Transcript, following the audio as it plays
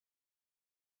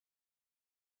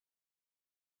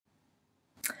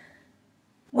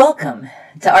Welcome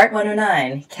to Art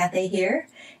 109. Kathy here,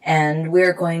 and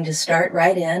we're going to start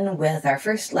right in with our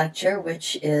first lecture,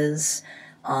 which is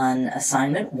on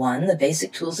Assignment 1, the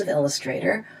Basic Tools of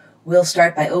Illustrator. We'll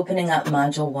start by opening up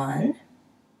Module 1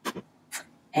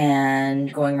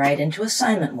 and going right into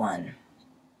Assignment 1.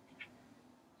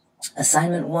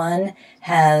 Assignment 1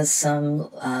 has some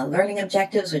learning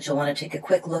objectives, which you'll want to take a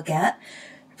quick look at.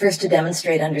 First, to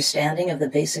demonstrate understanding of the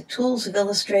basic tools of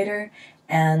Illustrator,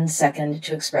 and second,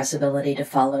 to express ability to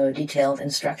follow detailed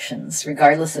instructions,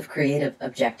 regardless of creative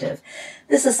objective.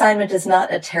 This assignment is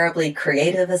not a terribly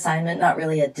creative assignment, not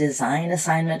really a design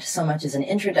assignment, so much as an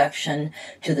introduction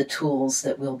to the tools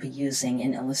that we'll be using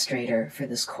in Illustrator for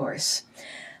this course.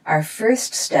 Our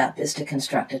first step is to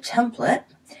construct a template,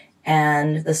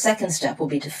 and the second step will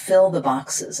be to fill the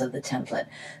boxes of the template.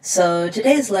 So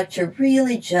today's lecture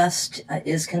really just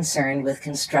is concerned with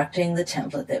constructing the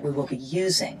template that we will be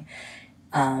using.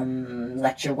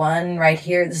 Lecture 1 right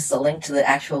here, this is a link to the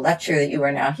actual lecture that you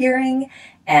are now hearing,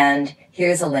 and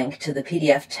here's a link to the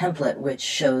PDF template which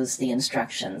shows the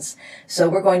instructions. So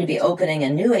we're going to be opening a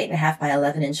new 8.5 by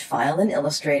 11 inch file in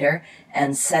Illustrator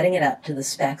and setting it up to the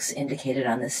specs indicated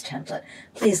on this template.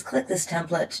 Please click this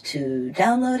template to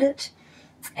download it,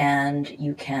 and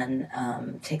you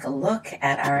can take a look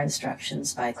at our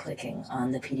instructions by clicking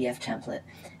on the PDF template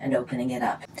and opening it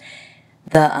up.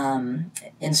 The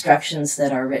instructions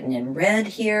that are written in red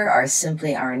here are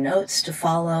simply our notes to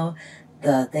follow.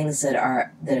 The things that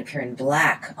appear in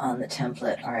black on the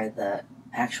template are the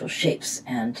actual shapes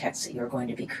and text that you're going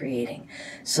to be creating.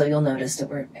 So you'll notice that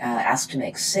we're asked to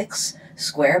make 6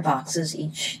 square boxes,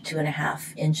 each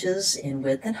 2.5 inches in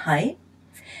width and height.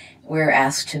 We're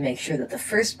asked to make sure that the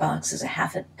first box is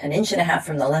an inch and a half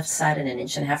from the left side and an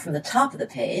inch and a half from the top of the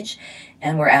page,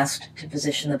 and we're asked to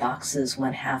position the boxes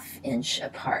 1/2 inch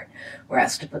apart. We're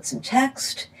asked to put some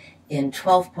text in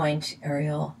 12-point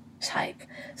Arial type.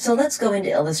 So let's go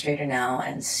into Illustrator now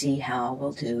and see how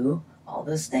we'll do all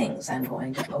those things. I'm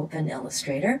going to open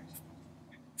Illustrator.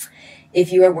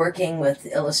 If you are working with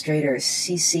Illustrator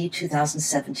CC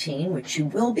 2017, which you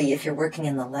will be if you're working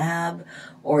in the lab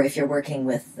or if you're working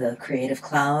with the Creative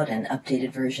Cloud, an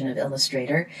updated version of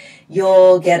Illustrator,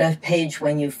 you'll get a page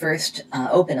when you first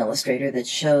open Illustrator that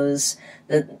shows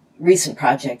the recent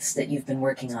projects that you've been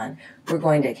working on. We're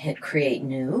going to hit Create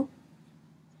New,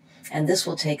 and this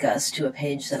will take us to a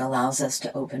page that allows us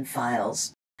to open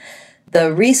files.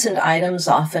 The recent items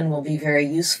often will be very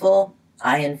useful.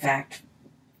 I, in fact,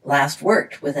 last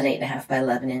worked with an 8.5 by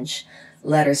 11 inch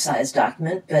letter size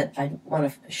document, but I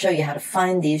want to show you how to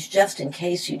find these just in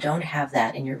case you don't have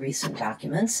that in your recent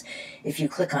documents. If you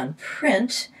click on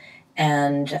Print,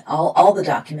 and all the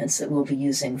documents that we'll be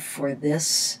using for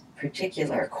this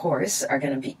particular course are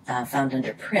going to be found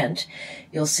under Print,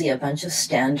 you'll see a bunch of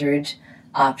standard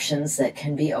options that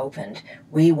can be opened.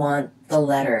 We want the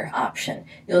letter option.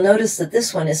 You'll notice that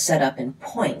this one is set up in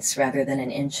points rather than in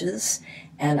inches,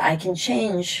 and I can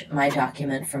change my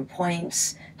document from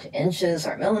points to inches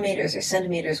or millimeters or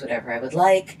centimeters, whatever I would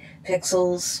like,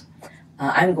 pixels.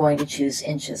 I'm going to choose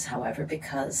inches, however,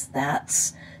 because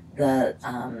that's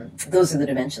those are the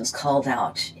dimensions called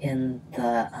out in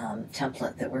the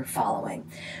template that we're following.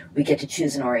 We get to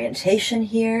choose an orientation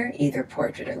here, either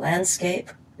portrait or landscape.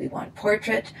 We want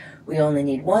portrait. We only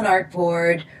need one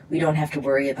artboard. We don't have to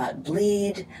worry about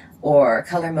bleed or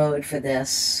color mode for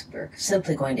this. We're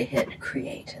simply going to hit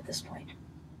Create at this point.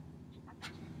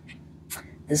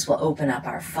 This will open up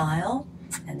our file,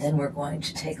 and then we're going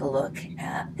to take a look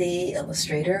at the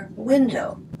Illustrator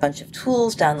window. A bunch of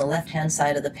tools down the left-hand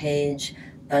side of the page,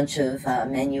 a bunch of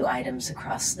menu items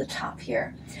across the top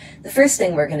here. The first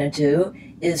thing we're going to do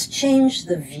is change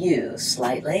the view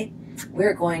slightly.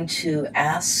 We're going to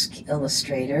ask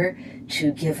Illustrator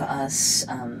to give us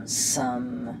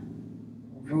some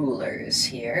rulers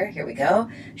here. Here we go.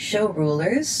 Show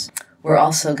rulers. We're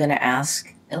also going to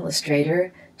ask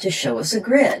Illustrator to show us a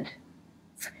grid.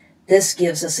 This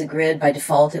gives us a grid. By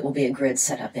default, it will be a grid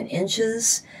set up in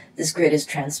inches. This grid is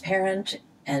transparent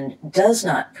and does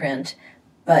not print,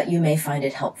 but you may find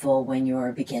it helpful when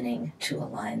you're beginning to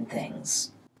align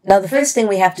things. Now, the first thing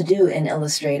we have to do in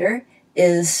Illustrator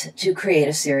is to create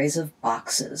a series of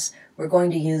boxes. We're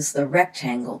going to use the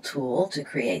rectangle tool to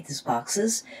create these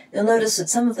boxes. You'll notice that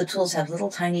some of the tools have little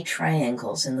tiny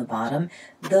triangles in the bottom.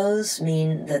 Those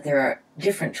mean that there are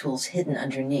different tools hidden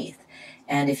underneath.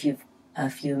 And if you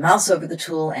mouse over the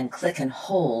tool and click and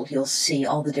hold, you'll see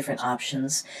all the different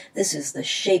options. This is the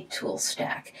Shape Tool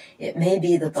stack. It may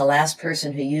be that the last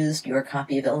person who used your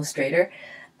copy of Illustrator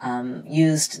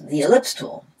used the Ellipse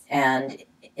tool, and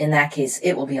in that case,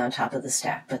 it will be on top of the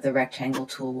stack, but the rectangle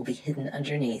tool will be hidden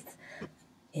underneath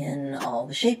in all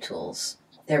the shape tools.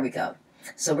 There we go.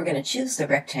 So we're going to choose the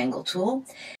rectangle tool.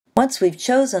 Once we've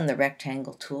chosen the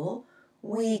rectangle tool,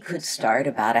 we could start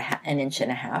about an inch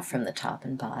and a half from the top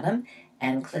and bottom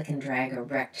and click and drag a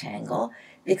rectangle.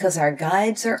 Because our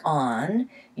guides are on,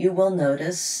 you will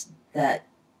notice that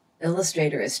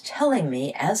Illustrator is telling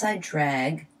me as I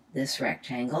drag this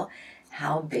rectangle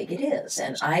how big it is.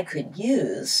 And I could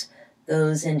use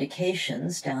those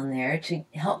indications down there to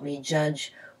help me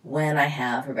judge when I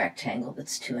have a rectangle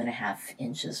that's 2.5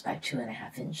 inches by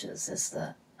 2.5 inches, as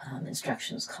the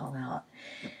instructions call out.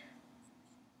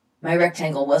 My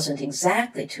rectangle wasn't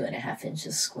exactly 2.5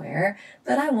 inches square,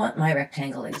 but I want my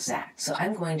rectangle exact. So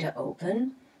I'm going to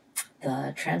open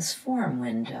the transform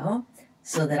window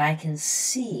so that I can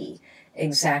see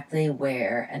exactly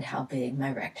where and how big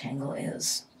my rectangle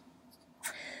is.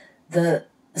 The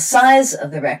size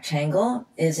of the rectangle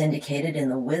is indicated in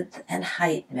the width and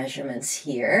height measurements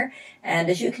here. And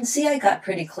as you can see, I got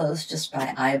pretty close just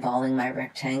by eyeballing my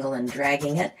rectangle and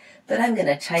dragging it. But I'm going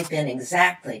to type in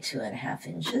exactly 2.5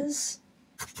 inches.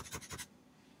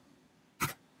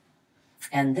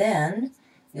 And then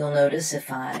you'll notice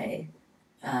if I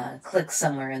click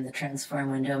somewhere in the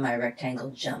transform window, my rectangle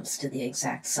jumps to the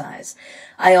exact size.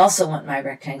 I also want my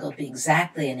rectangle to be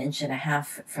exactly 1.5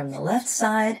 inches from the left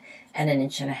side and 1.5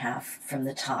 inches from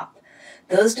the top.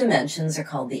 Those dimensions are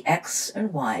called the X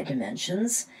and Y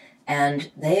dimensions,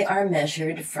 and they are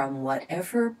measured from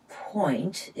whatever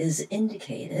point is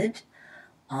indicated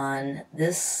on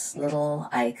this little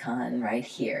icon right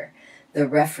here, the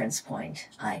reference point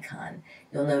icon.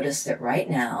 You'll notice that right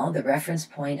now the reference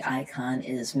point icon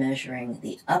is measuring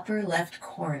the upper left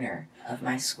corner of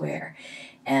my square,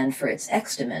 and for its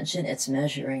X dimension it's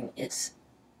measuring its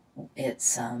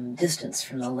distance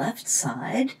from the left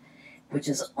side, which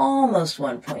is almost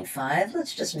 1.5.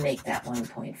 Let's just make that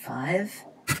 1.5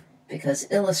 because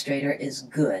Illustrator is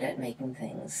good at making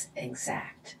things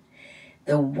exact.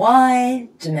 The Y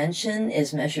dimension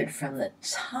is measured from the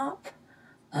top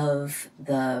of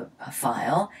the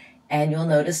file, and you'll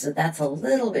notice that that's a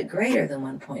little bit greater than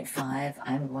 1.5.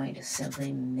 I'm going to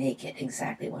simply make it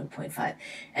exactly 1.5.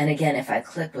 And again, if I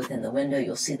click within the window,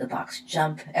 you'll see the box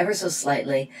jump ever so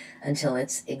slightly until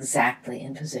it's exactly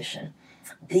in position.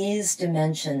 These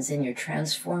dimensions in your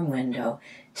transform window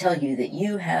tell you that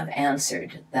you have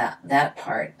answered that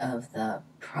part of the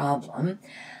problem.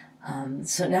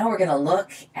 So now we're going to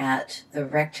look at the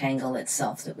rectangle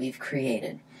itself that we've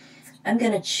created. I'm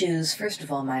going to choose, first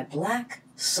of all, my black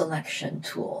selection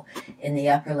tool in the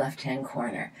upper left-hand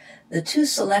corner. The two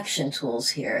selection tools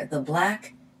here, the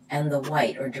black and the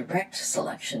white or direct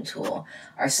selection tool,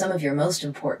 are some of your most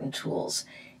important tools.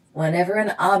 Whenever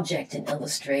an object in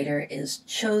Illustrator is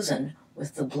chosen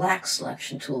with the black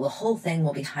selection tool, the whole thing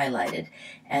will be highlighted.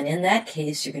 And in that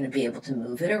case, you're going to be able to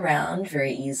move it around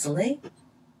very easily.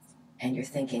 And you're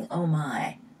thinking, oh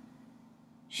my,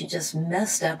 she just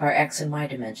messed up our X and Y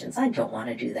dimensions. I don't want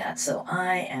to do that. So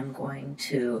I am going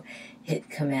to hit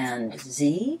Command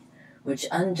Z, which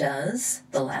undoes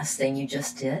the last thing you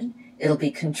just did. It'll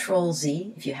be Control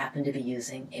Z if you happen to be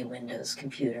using a Windows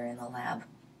computer in the lab.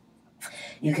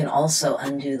 You can also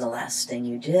undo the last thing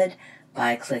you did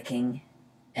by clicking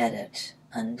Edit,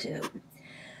 Undo.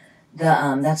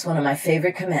 That's one of my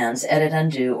favorite commands, Edit,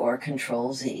 Undo, or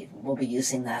Control Z. We'll be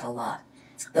using that a lot.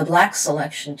 The black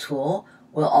selection tool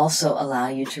will also allow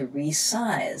you to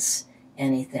resize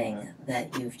anything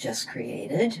that you've just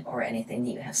created or anything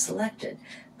that you have selected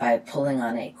by pulling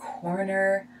on a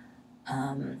corner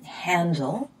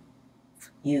handle.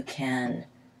 You can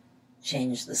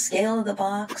change the scale of the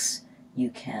box, you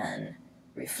can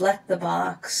reflect the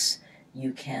box,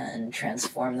 you can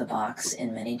transform the box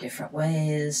in many different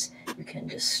ways, you can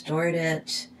distort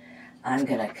it. I'm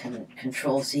going to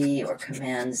Control Z or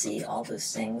Command Z, all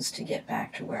those things, to get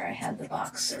back to where I had the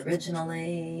box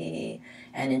originally,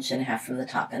 1.5 inches from the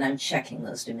top. And I'm checking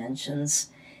those dimensions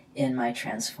in my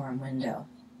transform window.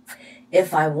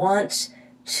 If I want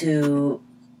to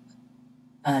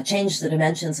change the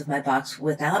dimensions of my box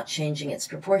without changing its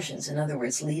proportions, in other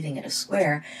words, leaving it a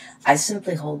square, I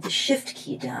simply hold the Shift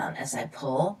key down as I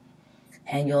pull,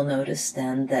 and you'll notice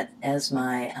then that as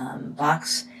my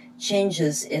box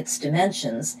changes its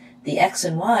dimensions, the X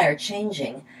and Y are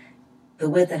changing, the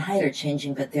width and height are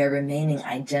changing, but they're remaining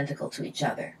identical to each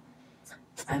other.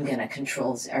 I'm going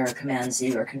to Command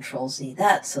Z or Control Z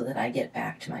that so that I get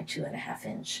back to my 2.5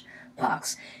 inch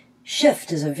box.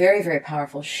 Shift is a very, very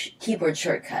powerful keyboard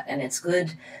shortcut, and it's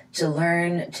good to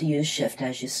learn to use Shift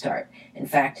as you start. In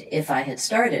fact, if I had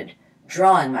started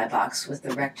drawing my box with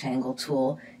the rectangle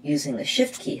tool using the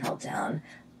Shift key held down,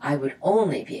 I would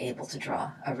only be able to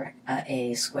draw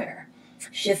a square.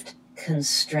 Shift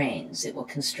constrains. It will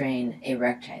constrain a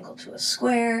rectangle to a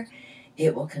square.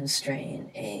 It will constrain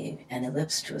an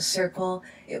ellipse to a circle.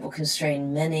 It will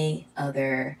constrain many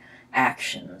other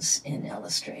actions in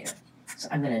Illustrator. So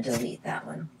I'm going to delete that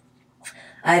one.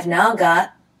 I've now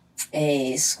got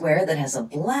a square that has a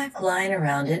black line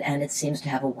around it, and it seems to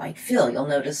have a white fill. You'll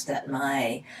notice that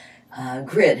my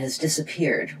grid has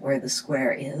disappeared where the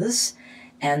square is,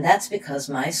 and that's because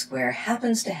my square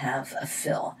happens to have a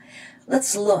fill.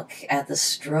 Let's look at the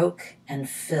stroke and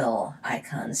fill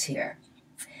icons here.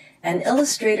 An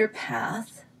Illustrator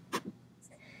path,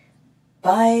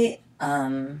 by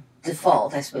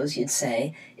default, I suppose you'd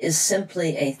say, is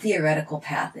simply a theoretical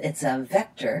path. It's a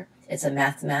vector. It's a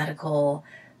mathematical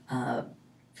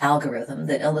algorithm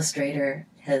that Illustrator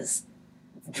has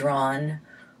drawn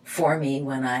for me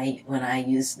when I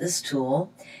use this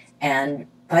tool, and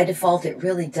by default it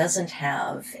really doesn't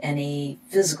have any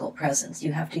physical presence.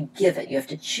 You have to give it, you have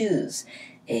to choose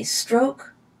a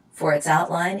stroke for its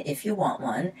outline if you want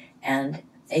one, and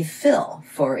a fill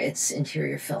for its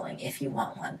interior filling if you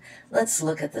want one. Let's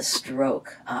look at the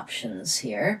stroke options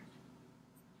here.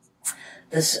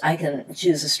 I can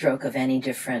choose a stroke of any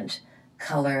different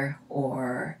color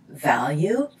or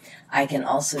value. I can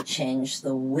also change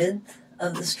the width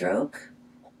of the stroke.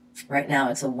 Right now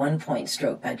it's a 1-point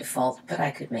stroke by default, but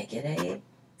I could make it a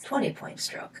 20-point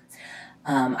stroke.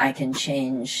 I can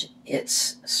change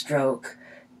its stroke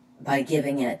by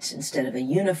giving it, instead of a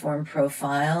uniform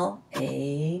profile,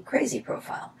 a crazy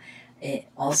profile.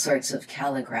 All sorts of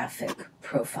calligraphic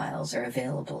profiles are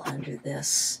available under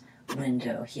this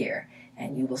window here,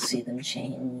 and you will see them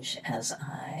change as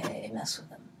I mess with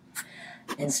them.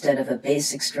 Instead of a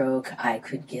basic stroke, I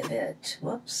could give it,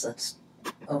 whoops, let's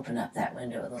open up that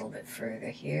window a little bit further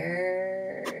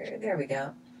here. There we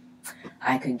go.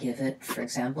 I could give it, for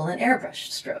example, an airbrush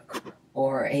stroke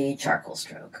or a charcoal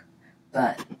stroke,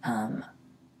 but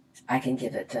I can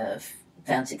give it a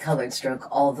fancy colored stroke,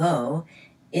 although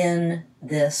in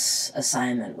this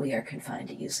assignment we are confined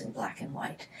to using black and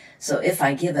white. So if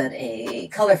I give it a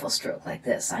colorful stroke like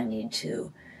this, I need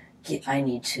to take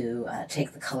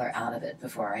the color out of it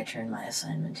before I turn my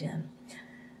assignment in.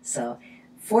 So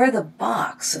for the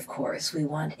box, of course, we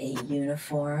want a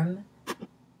uniform,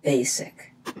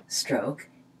 basic stroke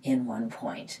in 1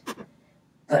 point.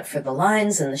 But for the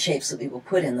lines and the shapes that we will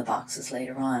put in the boxes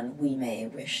later on, we may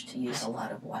wish to use a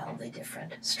lot of wildly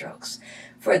different strokes.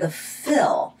 For the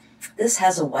fill, this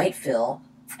has a white fill,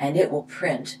 and it will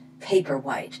print paper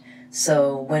white.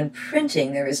 So when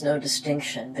printing, there is no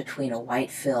distinction between a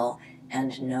white fill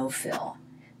and no fill.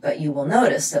 But you will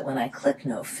notice that when I click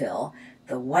no fill,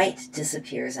 the white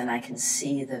disappears and I can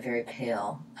see the very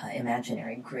pale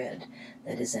imaginary grid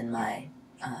that is in my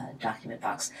document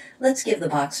box. Let's give the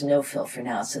box no fill for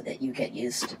now so that you get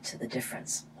used to the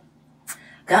difference.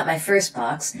 Got my first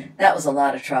box. That was a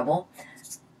lot of trouble.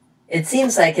 It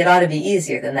seems like it ought to be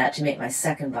easier than that to make my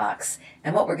second box.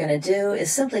 And what we're going to do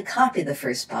is simply copy the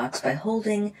first box by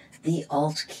holding the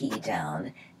Alt key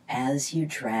down as you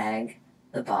drag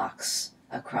the box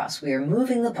across. We are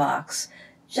moving the box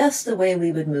just the way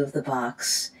we would move the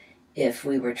box if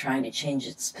we were trying to change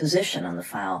its position on the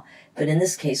file, but in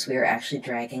this case we are actually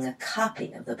dragging a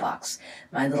copy of the box.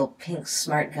 My little pink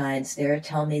smart guides there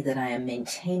tell me that I am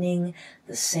maintaining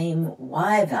the same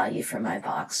Y value for my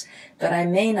box, but I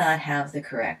may not have the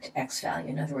correct X value.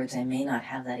 In other words, I may not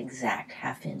have that exact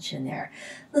 ½ inch in there.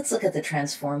 Let's look at the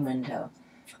transform window.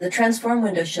 The transform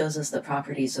window shows us the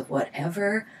properties of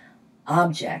whatever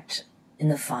object in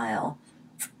the file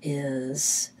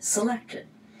is selected.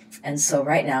 And so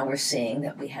right now we're seeing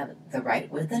that we have the right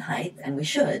width and height, and we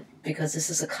should, because this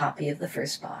is a copy of the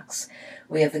first box.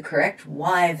 We have the correct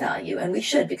Y value, and we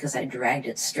should because I dragged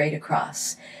it straight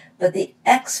across. But the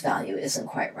X value isn't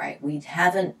quite right. We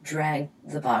haven't dragged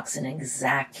the box in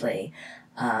exactly,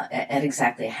 at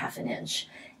exactly ½ inch.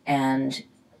 And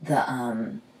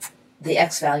the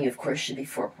X value, of course, should be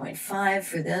 4.5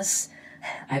 for this.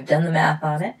 I've done the math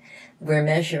on it. We're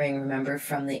measuring, remember,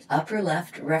 from the upper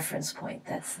left reference point.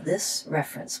 That's this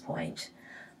reference point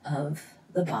of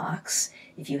the box.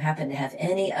 If you happen to have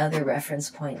any other reference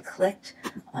point clicked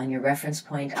on your reference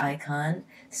point icon,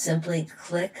 simply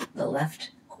click the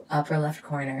upper left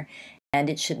corner,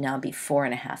 and it should now be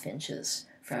 4.5 inches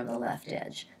from the left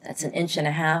edge. That's 1.5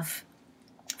 inches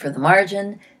for the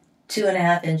margin,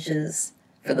 2.5 inches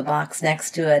for the box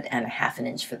next to it, and ½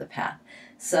 inch for the path.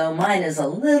 So mine is a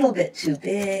little bit too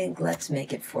big. Let's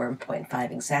make it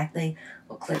 4.5 exactly.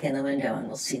 We'll click in the window and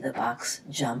we'll see the box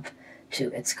jump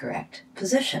to its correct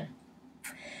position.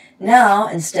 Now,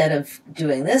 instead of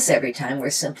doing this every time, we're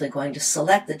simply going to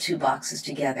select the two boxes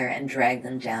together and drag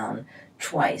them down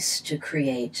twice to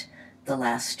create the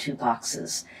last two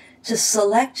boxes. To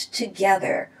select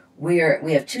together, we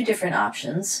have two different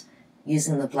options.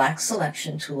 Using the black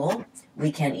selection tool,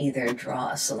 we can either draw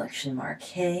a selection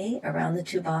marquee around the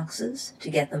two boxes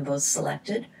to get them both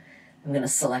selected. I'm going to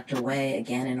select away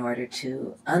again in order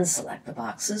to unselect the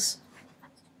boxes.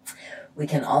 We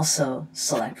can also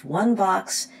select one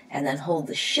box and then hold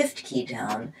the Shift key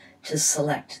down to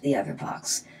select the other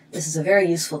box. This is a very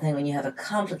useful thing when you have a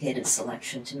complicated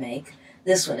selection to make.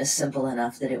 This one is simple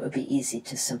enough that it would be easy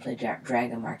to simply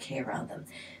drag a marquee around them.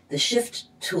 The Shift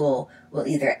tool will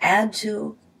either add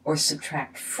to or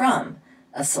subtract from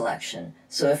a selection.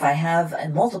 So if I have a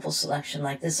multiple selection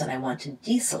like this and I want to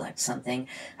deselect something,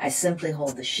 I simply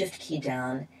hold the Shift key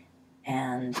down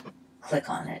and click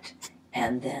on it.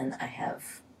 And then I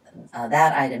have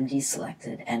that item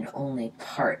deselected and only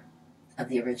part of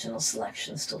the original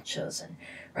selection still chosen.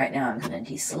 Right now I'm going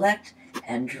to deselect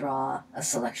and draw a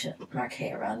selection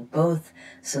marquee around both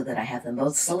so that I have them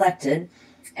both selected.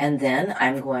 And then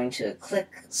I'm going to click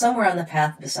somewhere on the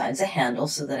path besides a handle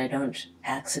so that I don't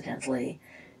accidentally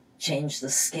change the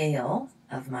scale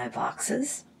of my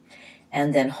boxes.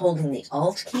 And then holding the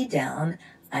Alt key down,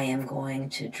 I am going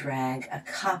to drag a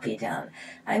copy down.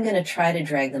 I'm going to try to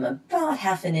drag them about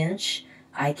 1/2 inch.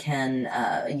 I can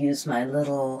use my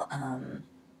little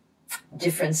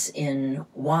difference in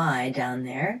Y down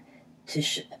there to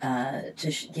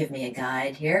give me a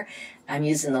guide here. I'm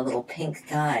using the little pink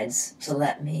guides to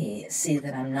let me see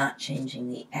that I'm not changing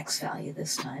the X value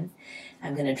this time.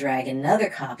 I'm going to drag another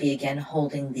copy, again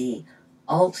holding the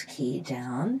Alt key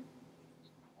down,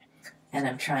 and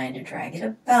I'm trying to drag it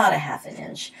about 1/2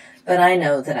 inch, but I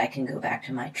know that I can go back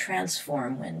to my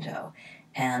transform window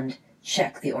and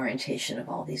check the orientation of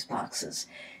all these boxes.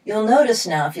 You'll notice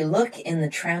now, if you look in the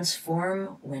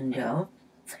transform window,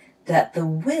 that the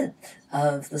width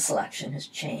of the selection has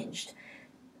changed.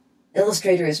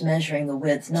 Illustrator is measuring the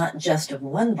width not just of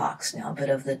one box now, but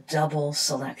of the double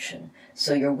selection.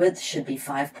 So your width should be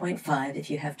 5.5 if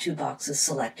you have two boxes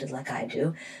selected like I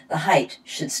do. The height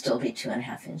should still be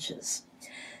 2.5 inches.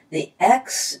 The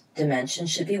X dimension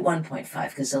should be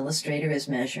 1.5 because Illustrator is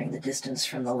measuring the distance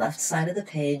from the left side of the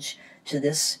page to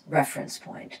this reference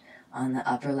point on the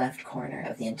upper left corner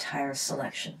of the entire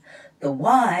selection. The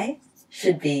Y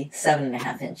should be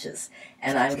 7.5 inches,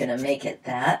 and I'm going to make it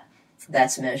that.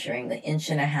 That's measuring the 1.5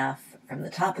 inches from the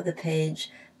top of the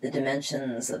page, the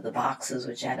dimensions of the boxes,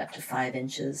 which add up to 5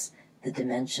 inches, the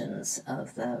dimensions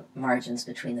of the margins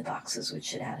between the boxes, which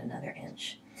should add another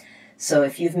inch. So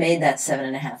if you've made that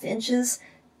 7.5 inches,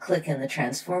 click in the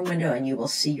transform window and you will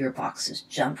see your boxes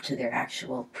jump to their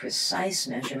actual precise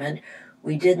measurement.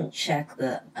 We didn't check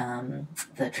the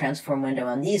transform window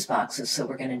on these boxes, so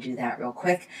we're going to do that real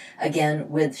quick. Again,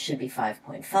 width should be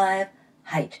 5.5,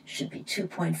 height should be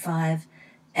 2.5,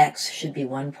 X should be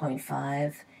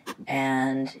 1.5,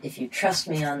 and if you trust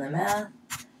me on the math,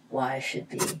 Y should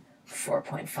be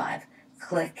 4.5.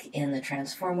 Click in the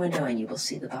transform window and you will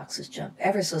see the boxes jump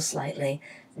ever so slightly.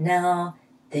 Now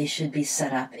they should be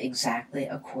set up exactly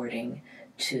according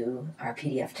to our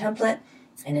PDF template.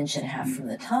 1.5 inches from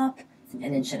the top,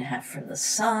 1.5 inches from the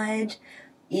side.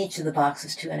 Each of the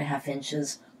boxes 2.5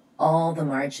 inches. All the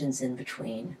margins in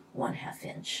between 1/2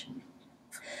 inch.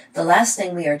 The last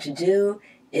thing we are to do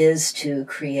is to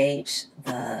create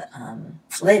the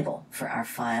label for our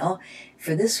file.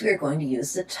 For this we are going to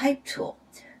use the type tool.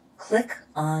 Click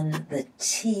on the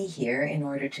T here in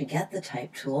order to get the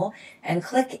type tool, and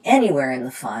click anywhere in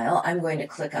the file. I'm going to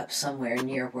click up somewhere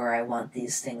near where I want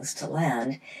these things to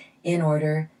land in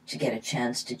order to get a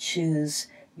chance to choose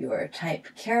your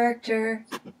type character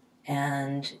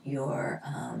and your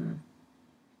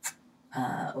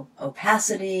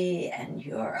opacity and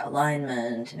your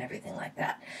alignment and everything like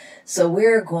that. So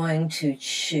we're going to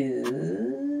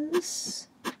choose,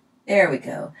 there we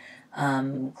go.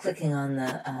 Clicking on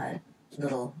the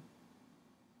little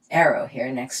arrow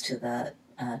here next to the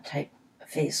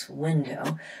typeface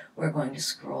window, we're going to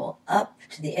scroll up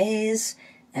to the A's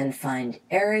and find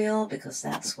Arial, because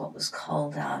that's what was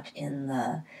called out in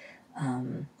the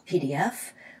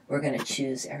PDF. We're going to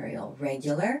choose Arial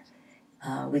Regular.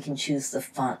 We can choose the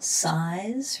font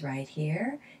size right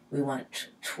here. We want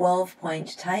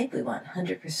 12-point type, we want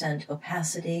 100%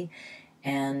 opacity,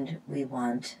 and we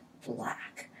want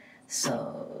black.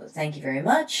 So thank you very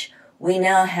much. We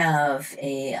now have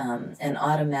an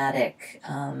automatic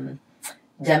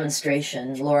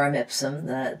demonstration, lorem ipsum,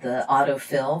 the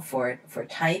autofill for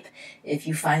type. If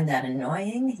you find that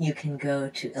annoying, you can go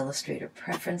to Illustrator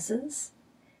Preferences,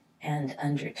 and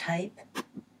under Type,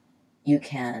 you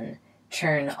can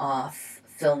turn off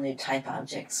Fill New Type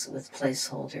Objects with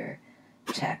Placeholder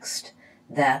text,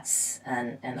 that's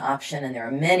an option, and there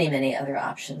are many, many other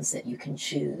options that you can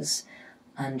choose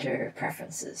under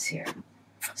preferences here.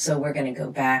 So we're going to go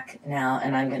back now,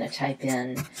 and I'm going to type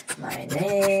in my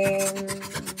name,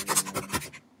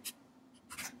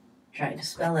 trying to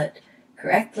spell it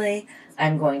correctly.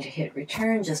 I'm going to hit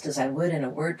return just as I would in a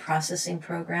word processing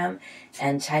program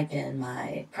and type in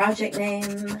my project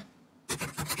name.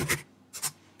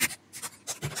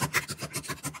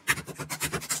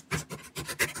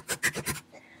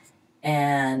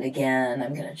 And again,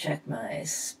 I'm going to check my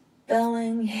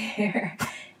spelling here,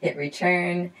 hit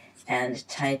return, and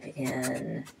type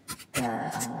in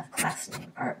the class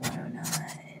name, Art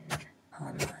 109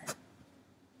 Online.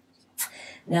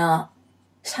 Now,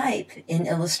 type in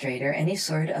Illustrator, any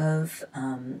sort of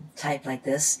type like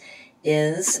this,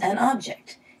 is an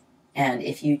object. And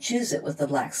if you choose it with the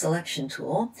black selection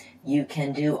tool, you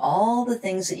can do all the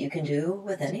things that you can do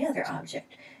with any other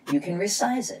object. You can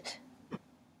resize it.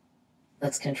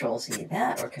 Let's Control-Z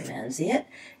that, or Command-Z it.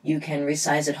 You can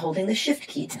resize it holding the Shift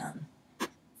key down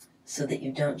so that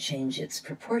you don't change its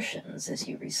proportions as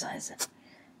you resize it.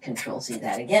 Control-Z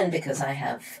that again because I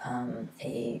have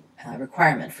a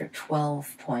requirement for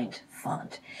 12-point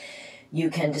font. You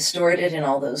can distort it in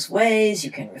all those ways. You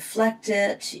can reflect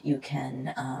it. You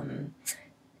can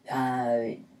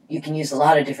use a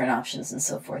lot of different options and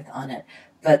so forth on it.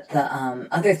 But the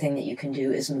other thing that you can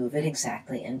do is move it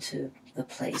exactly into the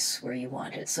place where you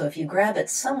want it. So if you grab it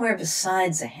somewhere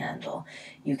besides a handle,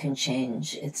 you can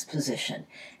change its position.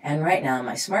 And right now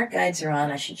my smart guides are on.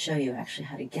 I should show you actually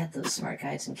how to get those smart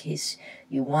guides in case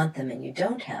you want them and you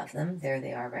don't have them. There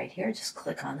they are right here. Just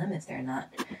click on them if they're not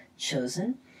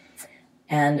chosen.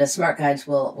 And smart guides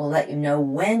will let you know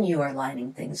when you are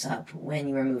lining things up, when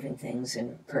you are moving things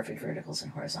in perfect verticals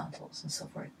and horizontals and so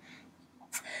forth.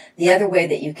 The other way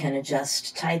that you can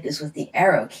adjust type is with the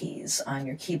arrow keys on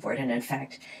your keyboard. And in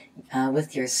fact,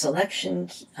 with your selection,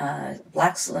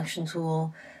 black selection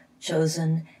tool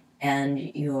chosen and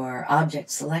your object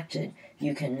selected,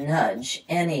 you can nudge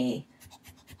any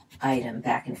item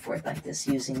back and forth like this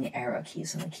using the arrow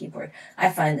keys on the keyboard.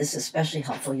 I find this especially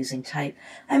helpful using type.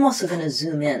 I'm also going to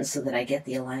zoom in so that I get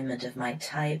the alignment of my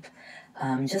type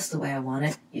just the way I want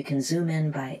it. You can zoom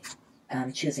in by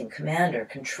choosing Command or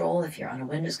Control if you're on a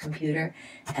Windows computer,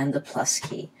 and the plus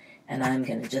key. And I'm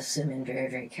going to just zoom in very,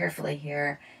 very carefully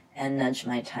here and nudge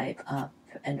my type up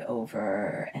and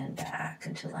over and back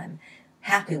until I'm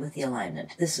happy with the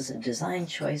alignment. This is a design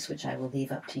choice which I will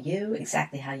leave up to you,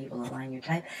 exactly how you will align your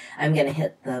type. I'm going to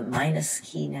hit the minus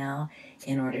key now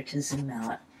in order to zoom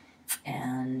out,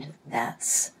 and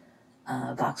that's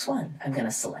box 1. I'm going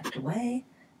to select away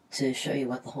to show you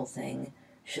what the whole thing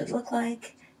should look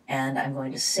like, and I'm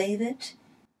going to save it.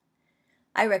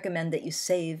 I recommend that you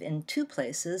save in 2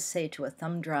 places, say to a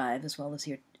thumb drive as well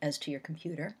as to your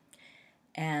computer.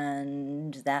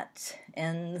 And that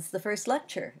ends the first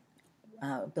lecture,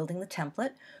 building the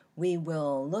template. We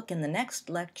will look in the next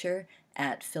lecture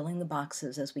at filling the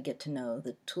boxes as we get to know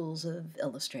the tools of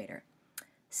Illustrator.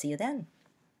 See you then.